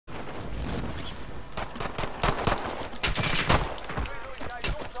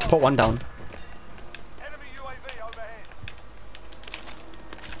Put one down. Enemy UAV overhead.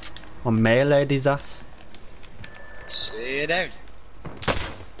 On melee his ass. Sit down.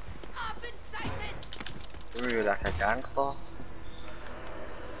 I've been sighted. Ooh, like a gangster.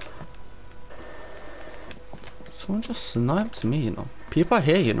 Someone just sniped me, you know. People are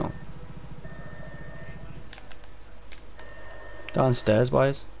here, you know. Downstairs,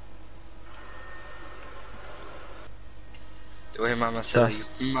 boys. Do him, mama, say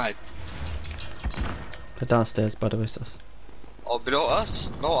you mad. They're downstairs, by the way, sus. Oh, below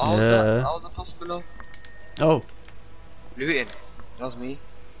us? No, I was the person below. Oh. Looting. That was me.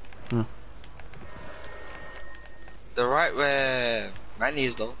 Hmm. The right where Manny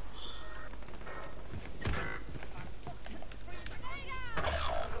is though.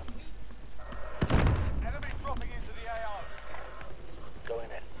 Enemy dropping into the AO.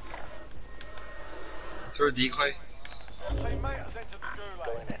 Going in. Through a decoy. Teammate has entered the gulag.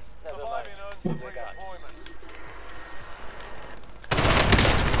 Going in. Surviving earns you redeployment.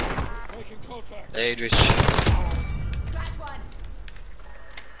 Making contact. Hey, Idris. Scratch one.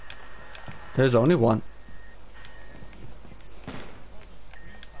 There's only one.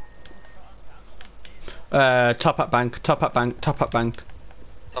 Top up bank, top up bank, top up bank.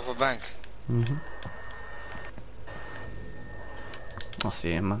 Top of bank. I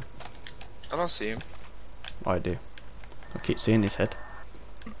see him, man. I don't see him. I do. I keep seeing his head.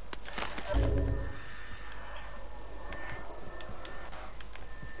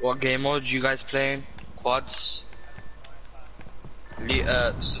 What game mode you guys playing? Quads?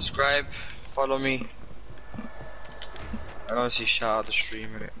 Subscribe, follow me. I don't see shout out the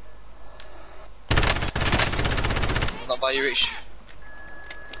stream in it. Not by you, Rich.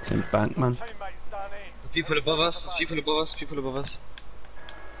 It's in bank, man. Teammates done in. There's people above us, there's people above us, people above us.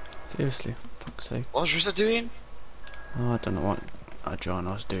 Seriously, fuck's sake. What's Rissa doing? Oh, I don't know what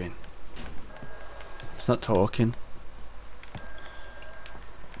Adriano's doing. It's not talking.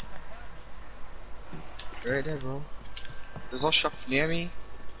 Right there, bro. There's no shop near me.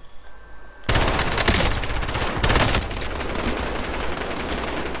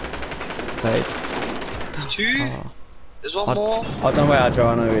 Played. There's two. Oh. There's one more. I don't know where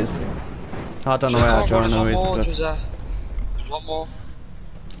Adriano is. I don't know where Adriano is. There's one more.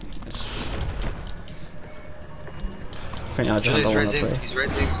 It's... I think Adriano He's don't want to rezzing. play. He's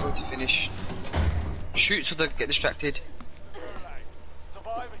rezzing. He's going to finish. Shoot so they get distracted.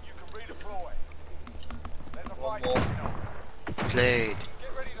 Survive and you can redeploy. There's a One fight more. going on. Played.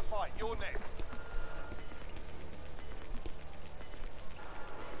 Get ready to fight. You're next.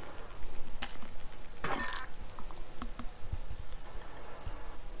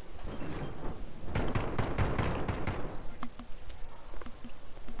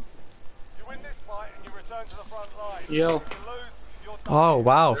 You win this fight and you return to the front line. Yo. You lose, you're done. Oh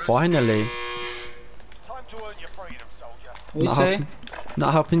wow, finally. Time to earn your freedom, soldier. What you Not say? helping,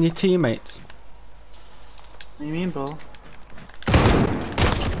 not helping your teammates. What do you mean, bro?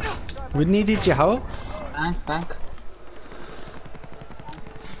 We needed your help. Bank.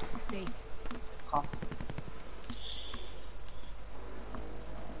 Safe. Come.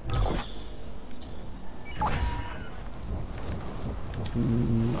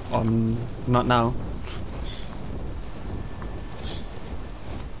 Not now.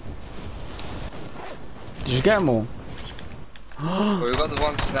 Did you get them all? Well, we got the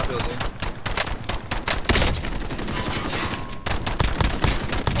ones in that building.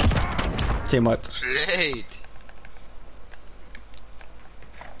 Team wiped. Played.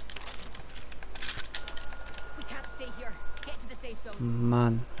 We can't stay here. Get to the safe zone.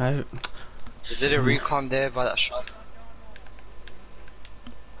 Man, I... They did a recon there by that shop.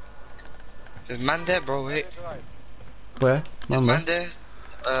 There's man there, bro. Wait. Where? There's Mama? man there.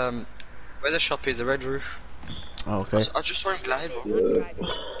 Where the shop is, the red roof. Oh, okay. I just saw him glide, bro. Get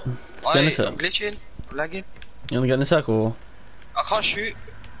in Oi, the circle. I'm glitching. I'm lagging. You wanna get in the circle? I can't shoot.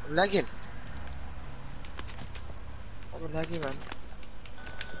 I'm lagging. I'm lagging, man.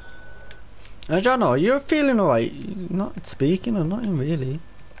 Adriano, are you feeling alright? You're not speaking or nothing really.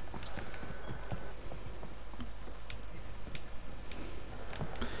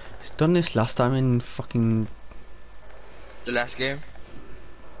 He's done this last time in fucking... The last game.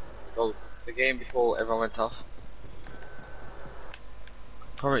 Oh, the game before everyone went off.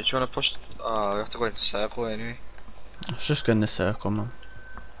 Alright, do you wanna push? We have to go in circle anyway. Let's just go in the circle, man.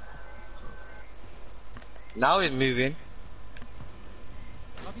 Now he's moving.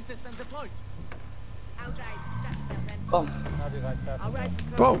 Copy system deployed. I'll drive. Strap yourself in. Come. Alright.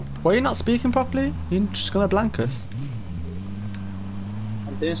 Bro, why are you not speaking properly? You're just gonna blank us.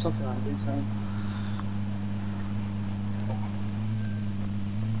 I'm doing something.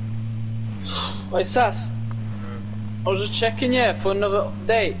 Wait, Sass. I was just checking, yeah, for another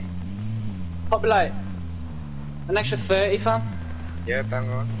day. Probably like an extra 30, fam. Yeah, bang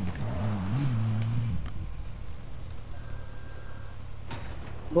on.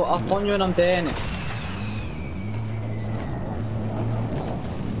 But I'll phone you when I'm there, innit?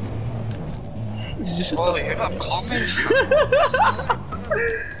 Oh, you're not coming.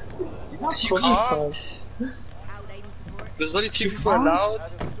 Yes, you can't. There's only 2 people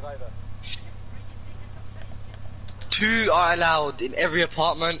allowed. 2 are allowed in every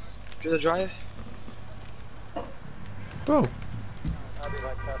apartment. Do the drive? Bro,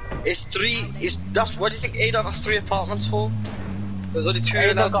 It's 3. That's what do you think Ada has 3 apartments for? There's only 2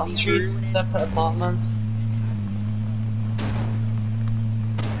 I've allowed got in each 3 room. separate apartments.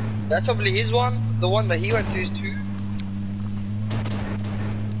 That's probably his one. The one that he went to is 2.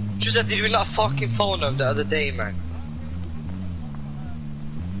 Just that did we not fucking phone him the other day, man?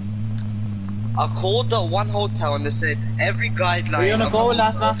 I called the one hotel and they said every guideline. Where you wanna of go, the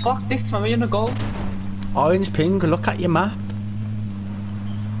lads, man? hotel- Fuck this, man. Where you wanna go? orange ping, look at your map.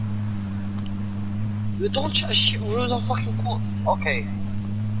 You don't chat shit rules on fucking court. Okay.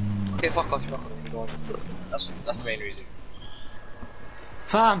 Okay, fuck off, go on. That's the main reason.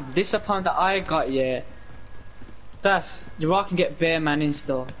 Fam, this apartment that I got, yeah. Sass, you all can get Bear Man in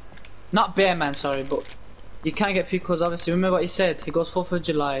store. Not Bear Man, sorry, but you can't get people because obviously, remember what he said? He goes 4th of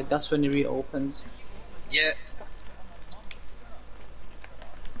July, that's when he reopens. Yeah.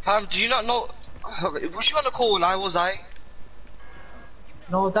 Fam, do you not know? Was you on the call? Was I?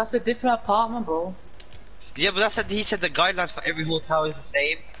 No, that's a different apartment, bro. Yeah, but he said the guidelines for every hotel is the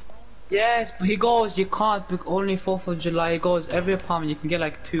same. Yes, but he goes, you can't book only 4th of July. He goes, every apartment you can get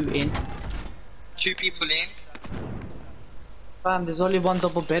like 2 in. 2 people in. Fam, there's only 1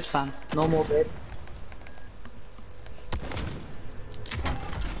 double bed, fam. No more beds.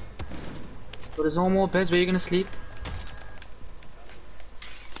 But there's no more beds, where you gonna sleep?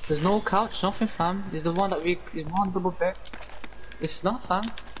 There's no couch, nothing, fam. It's the one that is 1 double bed. It's not, fam.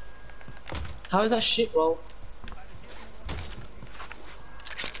 How is that shit, bro?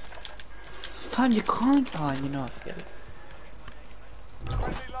 Fam, you can't. Oh, you know, I forget it.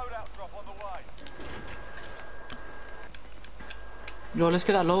 Friendly loadout drop on the way. Yo, let's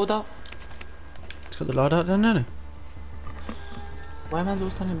get that load up. Let's get the load out then, innit? Why am I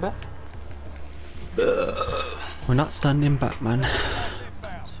still standing back? We're not standing back, man.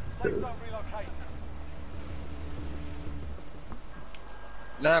 Inbound. Safe zone relocated.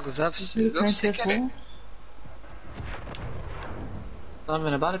 Nah, cause it looks sick, innit? Not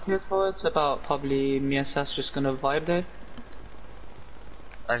even about a PS4, it's about probably me and Sass just gonna vibe there.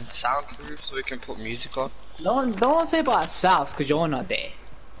 And soundproof so we can put music on. Don't say about ourselves, cause you're not there.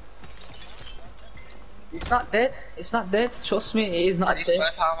 It's not dead. It's not dead. Trust me, it is I not need dead.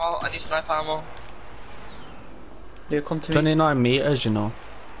 sniper ammo. I need sniper ammo. They come to me. 29 meters, you know.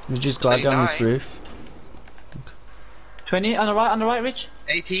 We just glide down this 29? roof. 20 on the right, Rich.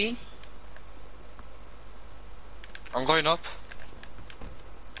 18. I'm going up.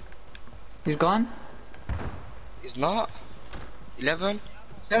 He's gone. He's not. 11.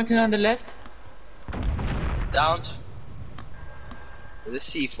 17 on the left. Down. With a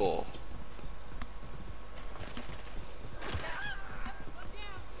C4.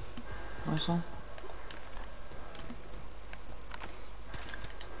 Nice one.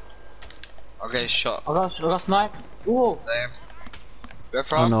 I'll get shot. I got snipe. Ooh. Damn. Where Oh,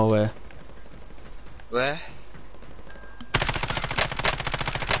 from? no way. Where?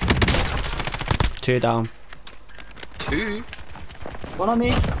 2 down. 2? One on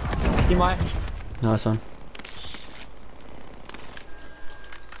me. He might. Nice one.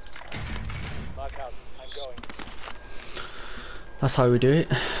 Mark out. I'm going. That's how we do it.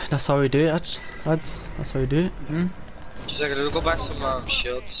 That's how we do it, lads. That's how we do it. Just a second, we'll go back some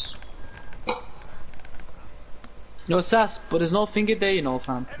shields. No Sass, but there's no finger there, you know,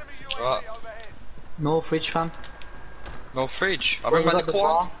 fam. Enemy What? UAV overhead. No fridge, fam. No fridge. I'll bring We my got the liquor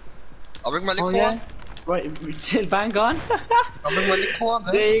one. bar. I'll bring my Oh liquor yeah. one. Right, bang on. I'll bring my liquor one,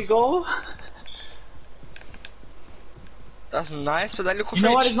 man. There you go. That's nice, but that liquor You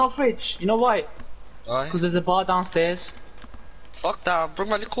know why fridge. there's no fridge? You know why? Why? Because there's a bar downstairs. Fuck that. I'll bring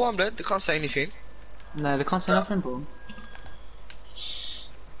my liquor one, blood. They can't say anything. No, they can't say nothing, bro.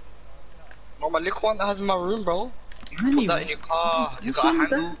 No, my liquor one I have in my room, bro. You can Honey, put that in your car. You what's got a wrong with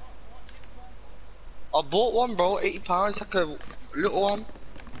handle. I bought one, bro. £80. It's like a little one.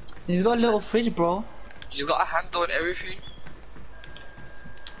 He's got a little fridge, bro. You got a handle and everything.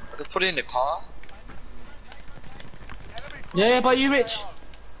 I can put it in the car. Yeah, but you rich.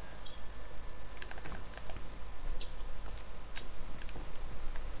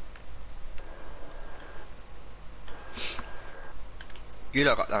 You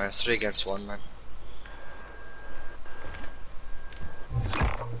lot got that, it's 3 against 1, man.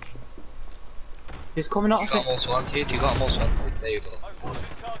 He's coming out. You got most wanted, you got most wanted. There you go. I was watching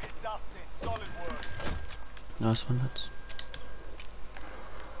target dusting. Solid work. Nice one, lads.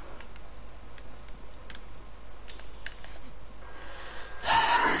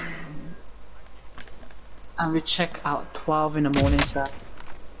 And we check out 12 in the morning, sir.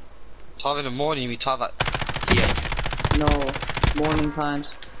 12 in the morning, we 12 at here. No, morning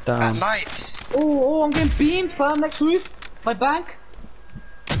times. At Damn. night. Oh, I'm getting beamed, fam. Next roof. My bank.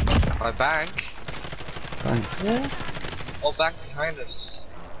 My bank. Bang. Yeah. Oh, bank behind us.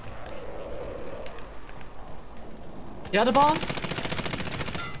 You had a bomb?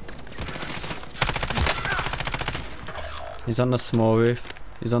 He's on the small roof.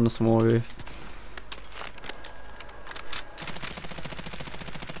 He's on the small roof.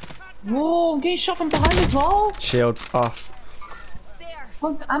 Whoa, I'm getting shot from behind as well. Shield off.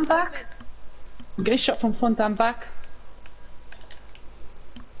 Front and back. I'm getting shot from front and back.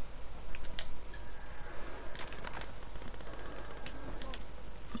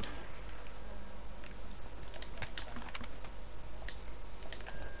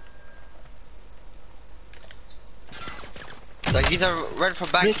 Like he's a red for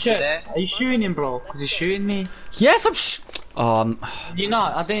bank Richard, there. are you shooting him, bro? Cause he's shooting me. Yes, You know,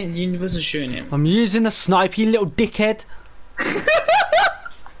 I didn't. You wasn't shooting him. I'm using a sniper, you little dickhead.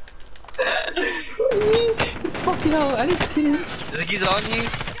 Fucking hell, at least kill him. There's a geezer on you.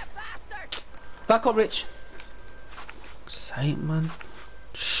 Back up, Rich. Sake, man.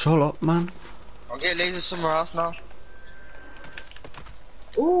 Shut up, man. I'll get lasers somewhere else now.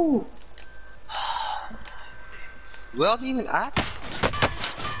 Ooh. Where are they even at?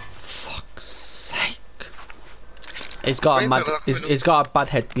 Fuck's sake. He's got Wait, a mad. wait, wait, wait. He's got a bad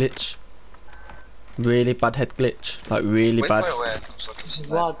head glitch. Really bad head glitch. Like really bad. Where? He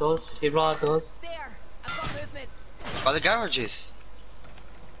raw does. He raw does. There, I've got movement. By the garages.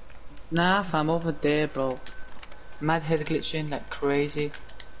 Nah, fam, over there, bro. Mad head glitching like crazy.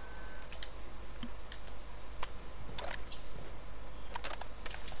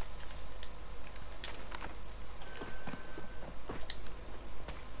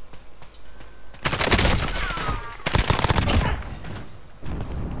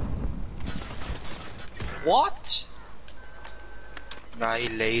 What? Nah, he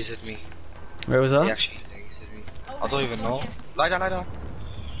lasered me. Where was He that? actually lasered me. I don't even know. Lie down, lie down.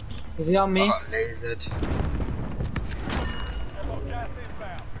 Is he on I me? got lasered. I've got gas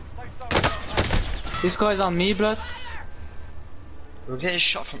inbound. Safe zone up. This guy's on me, blood. We're getting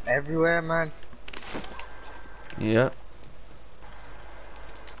shot from everywhere, man. Yeah.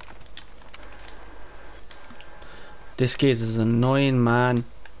 This geez is annoying, man.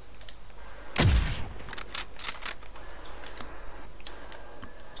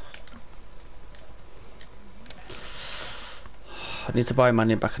 I need to buy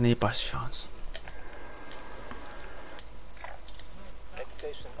money back. I need buy shots.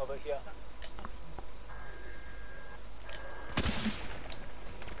 Station over here.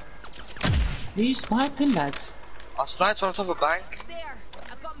 Are you sniping, lads? I sniped on top of a bank. There,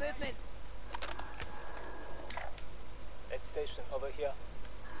 I've got movement. Station over here.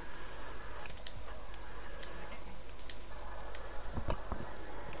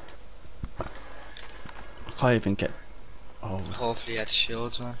 I can't even get. Oh, Hopefully he had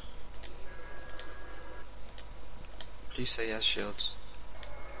shields, man. Please say he has shields.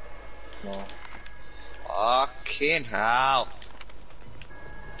 No. Fucking hell.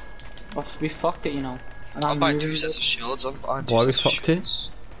 Oh, we fucked it, you know. And I'm buying 2 moving, sets of shields. I'm buying 2 why we sets of fucked it? shields.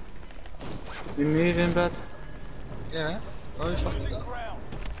 We're moving, blood. Yeah. Why we fucked it? Ground.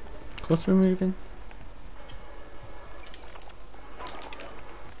 Of course we're moving.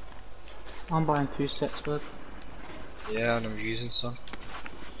 I'm buying 2 sets, blood. Yeah, and I'm using some.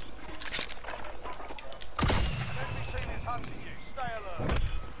 Enemy team is hunting you. Stay alert.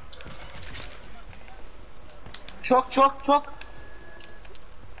 Truck.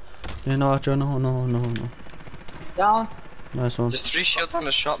 Yeah, no, Joe, no. Down. Nice one. There's 3 shields on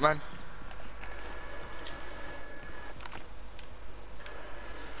the shot, man.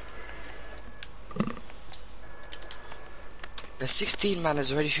 There's 16, man.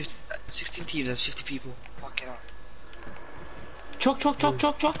 There's already 50, 16 teams. There's 50 people. Fucking hell.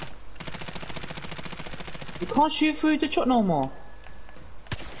 Truck. You can't shoot through the truck no more.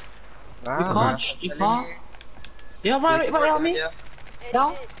 Nah, You can't, man, you I'm telling can't. Yeah, right on me. Yeah.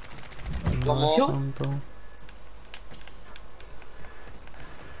 Down. Nice more. one, bro.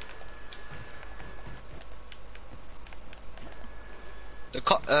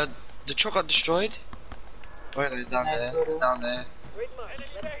 The truck got destroyed. Where is it? Down Nice there. little- Down there.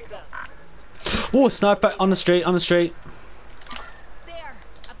 Oh, sniper on the street, on the street. There.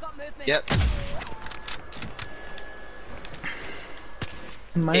 I've got movement. Yep.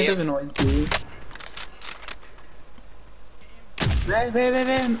 Man, I don't even know what to do.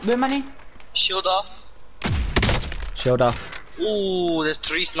 Where, money? Shield off. Shield off. Ooh, there's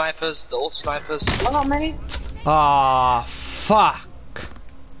 3 snipers. The old snipers. Why not many? Ah, fuck.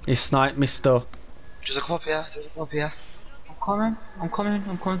 He sniped me still. There's a cop here. There's a cop here. I'm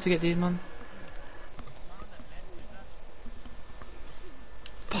coming to get these, man.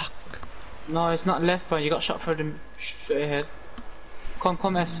 Fuck. No, it's not left, bro. You got shot for the straight ahead.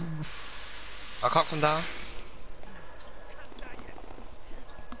 Come, S. I can't come down.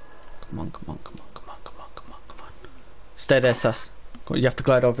 Come on. Stay there, Sass. You have to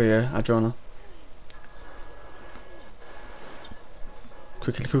glide over here, Adriana.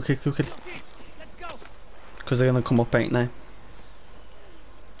 Quickly. Because they're gonna come up, ain't they?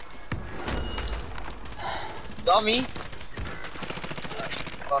 Got me.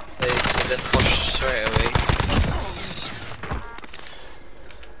 Fuck's sake, so then push straight away.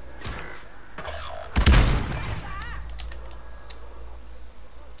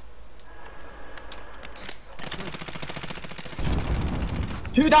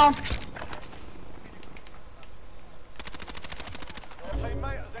 Two down. Your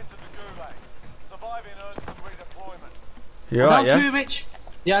teammate has entered the gulag. Surviving earns them redeployment. You alright, Down yeah? 2, Rich.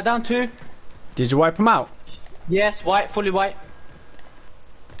 Yeah, down 2. Did you wipe them out? Yes, white, fully white.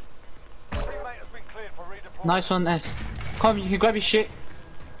 Your teammate has been cleared for redeployment. Nice one, S. Come, you can grab your shit.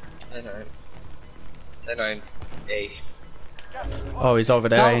 10-9. A. Gas is close. Oh, he's over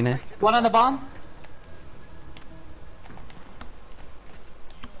there, ain't he? One on the bomb.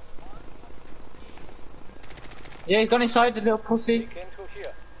 Yeah, he's gone inside, the little pussy.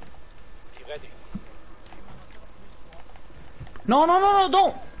 No,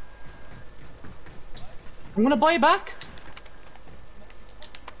 don't! I'm gonna buy you back.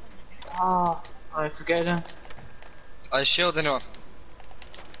 Ah, I forget him. I shield anyone.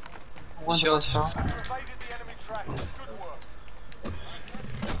 I wonder Shield. myself. You evaded the enemy track. Good work.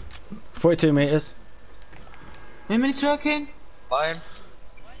 42 meters. How many M3RK? Buy him.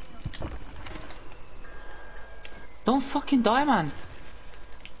 Don't fucking die, man.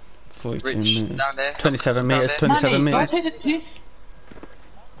 42 Rich, meters. down there. 27 Down meters, there. 27 Man, meters. take this piece.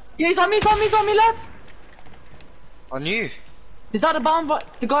 Yeah, he's on me, lads. On you. Is that the bomb?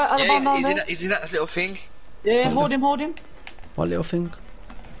 The guy at the bomb down there? He's in that little thing. Yeah, hold him. What little thing?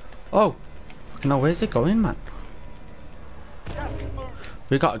 Oh. No, where's it going, man? Gas is moving.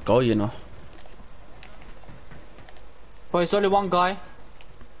 We gotta go, you know. But it's only one guy.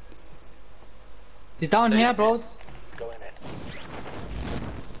 He's down here, bro.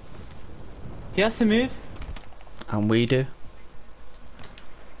 He has to move. And we do.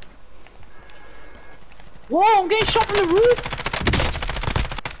 Whoa, I'm getting shot from the roof.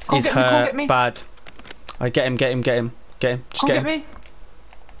 He's Come hurt get me. bad. I get him. Just Come get get him. me.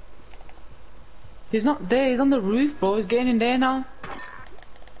 He's not there, he's on the roof, bro. He's getting in there now.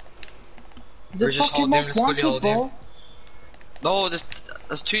 He's We're a just fucking holding him, most just fully wanted, hold him. bro. No,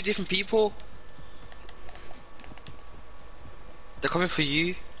 there's 2 different people. They're coming for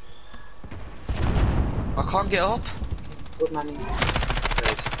you. I can't get up. Good man. He's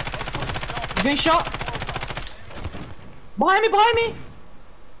getting shot. Behind me.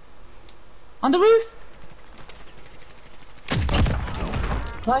 On the roof.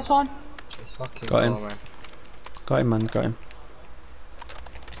 Nice one. Just fucking Got him. go, man. Got him, man. Got him.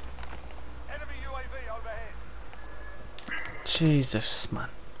 Enemy UAV overhead. Jesus, man.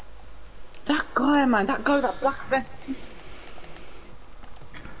 That guy, man. That guy with that black vest. He's...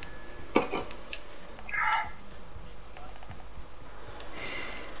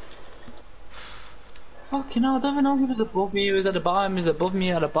 Fucking hell, I don't even know if he was above me, he was at the bottom, he was above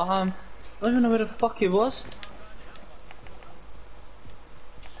me at the bottom. I don't even know where the fuck he was.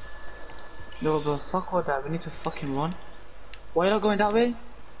 Yo, but fuck all that, we need to fucking run. Why are you not going that way?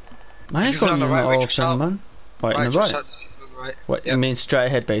 I ain't You go going on the in right, the right, open, shout. man. Right, in the just right. shout, just on the right. What, Yeah. you mean straight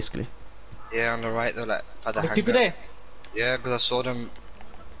ahead, basically? Yeah, on the right, they're like by the The hangar. people there? Yeah, because I saw them.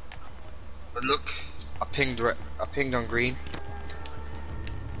 But look, I pinged on green.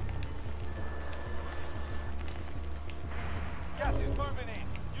 Gas is moving in.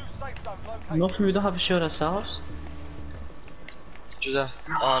 New safe zone located. Nothing, we don't have a shield ourselves. Jose,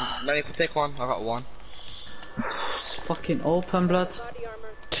 man, you can take one. I got one. It's fucking open, blood.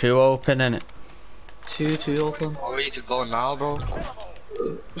 Two open, innit? Two open. I'm ready to go now, bro. Get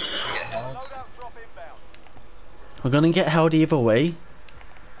held. Loadout drop inbound. We're gonna get held either way.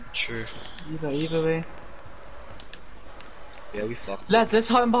 True. Either way. Yeah, we fucked. Lads, let's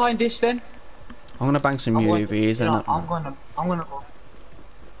hide behind this then. I'm gonna bang some I'm going- UAVs you and know, that.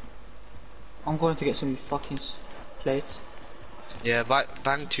 I'm going to get some fucking plates. Yeah,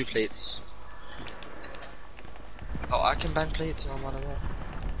 bang 2 plates. Oh, I can bang plates. No matter what.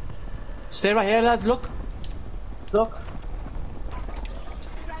 Stay right here, lads. Look. Look.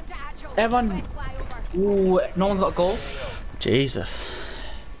 Ground to actual. Everyone- Request flyover. Ooh, no one's got goals. Jesus.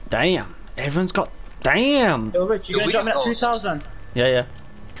 Damn. Everyone's got. Damn. Yo, Rich, you Yo, gonna we drop me got that goals. 2,000? Yeah, yeah.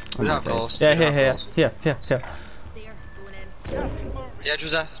 We I'm have not goals. based. Yeah, We here, have here, goals. here, here, here. There, going in. Gas is moving. Yeah,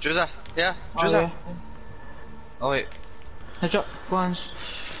 Juzza. Yeah, Oh, Juzza. yeah. Oh wait. Hey, drop. Go on.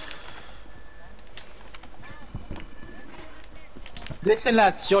 Listen,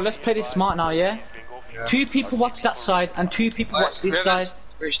 lads. Yo, let's play this smart now, yeah? Yeah. 2 people watch that side and 2 people watch this side.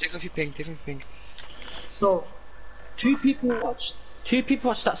 Rich, take off your ping. Take off your ping. So, 2 people watch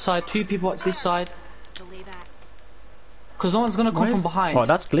that side, 2 people watch this side. Delay that. Cause no one's gonna come from behind. Oh,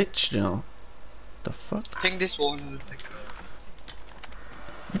 that's glitched, you know. The fuck? Ping this one.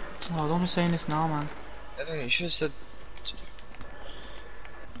 Oh, don't be saying this now, man. I think you should have said.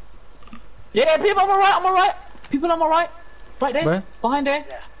 Yeah, people on my right. People on my right. Right there. Where? Behind there.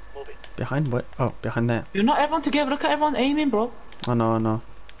 Behind what? Oh, behind there. You're not everyone together. Look at everyone aiming, bro. Oh no, no.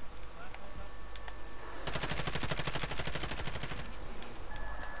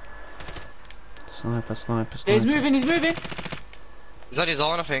 Sniper. Yeah, he's moving. He's on his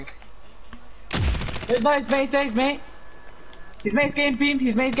own, I think. There's no, his mate. His mate's getting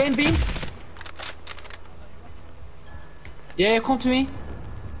beamed. Yeah, come to me.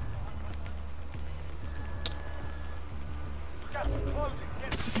 Gas is closing.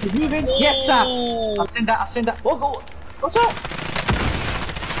 Get He's moving. Yes, Sass. I seen that. Oh, go. What's up?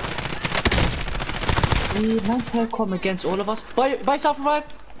 M3RK come against all of us. Buy self-revive.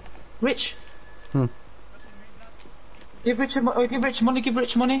 Rich. Give Rich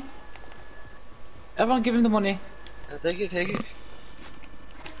money. Everyone give him the money. Yeah, take it.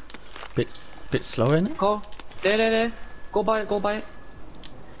 Bit slow, innit? Go. There. Go buy it.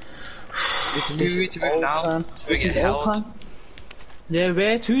 We can move now. We This can is all help. time. Yeah,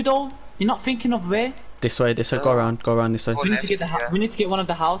 where to though? You're not thinking of where? This way. Go around this way. Oh, We need to get yeah. we need to get one of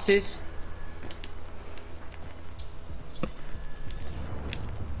the houses.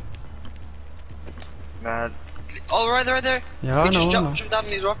 Man. Oh, right there. Yeah, I Just know. jump down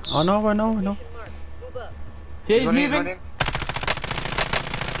these rocks. I know. Yeah, he's Running. moving.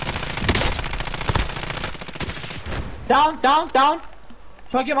 Down.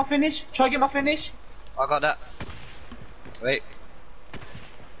 Try to get my finish. I got that. Wait.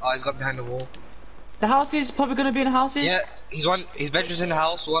 Oh, he's got behind the wall. The house is probably gonna be in the houses. Yeah, his bedroom's in the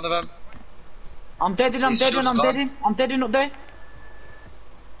house, one of them. I'm deading His shield's gone. I'm deading up there.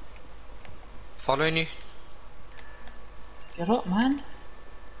 Following you. Get up, man.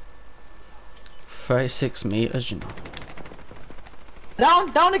 36 meters, you know.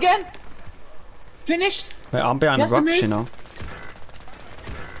 Down again. Finished. Wait, I'm behind the Yes, the rocks, move. you know.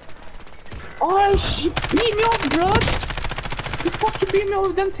 Oh, she beat me up, bro. You fucking beat me up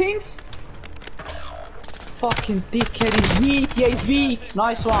with them things. Fucking dickhead, he's weak. Yeah, he's weak.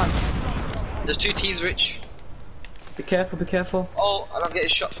 Nice one. There's 2 teams, Rich. Be careful. Oh, and I'm getting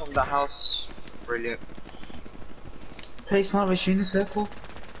shot from the house. Brilliant. Play smart, Rich. You're in the circle.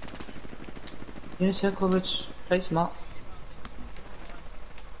 Rich. Play smart.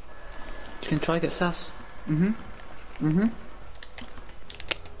 You can try to get sass.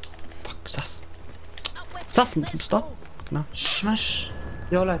 Fuck, Sass. Sass, stop. No, Smash.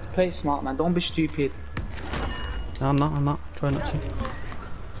 Yo, lad, play smart, man. Don't be stupid. I'm not. Try not to.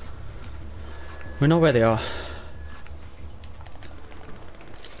 We know where they are.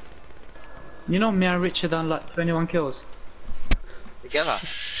 You know me and Rich have done like 21 kills. Together.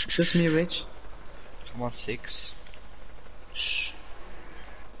 Just me, Rich. I'm on 6. Shh.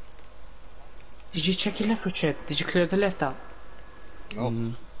 Did you check your left, Richard? Did you clear the left out?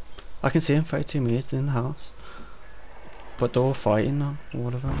 Nope. I can see him 32 meters in the house. But they're all fighting now, or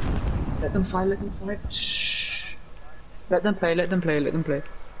whatever. Let them fight. Shh. Let them play. I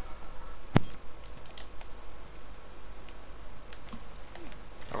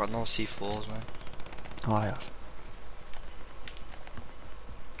got no C4s, man. Oh, I have.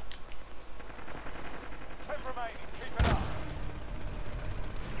 10 remaining. Keep it up.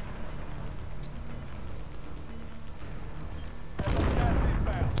 Gas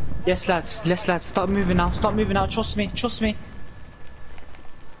inbound. Yes, lads. Start moving now. Trust me.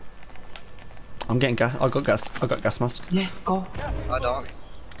 I'm getting gas. I got gas mask. Yeah, go. I don't. If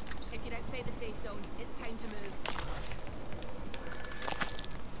you're outside the safe zone, it's time to move.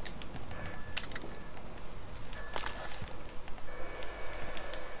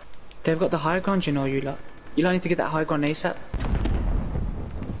 They've got the high ground, you know, you lot. You lot need to get that high ground ASAP.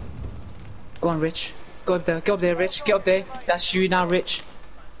 Go on, Rich. Go up there, Rich. Get up there. That's you now, Rich.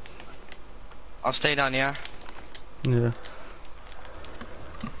 I'll stay down here. Yeah.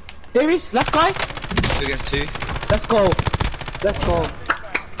 There is. Last guy. 2 against 2. Let's go. Let's go.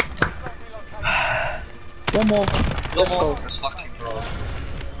 One more. No more. Let's fucking bro.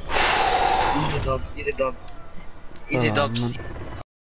 Easy dub. Easy dub. Easy Oh, dubs. man.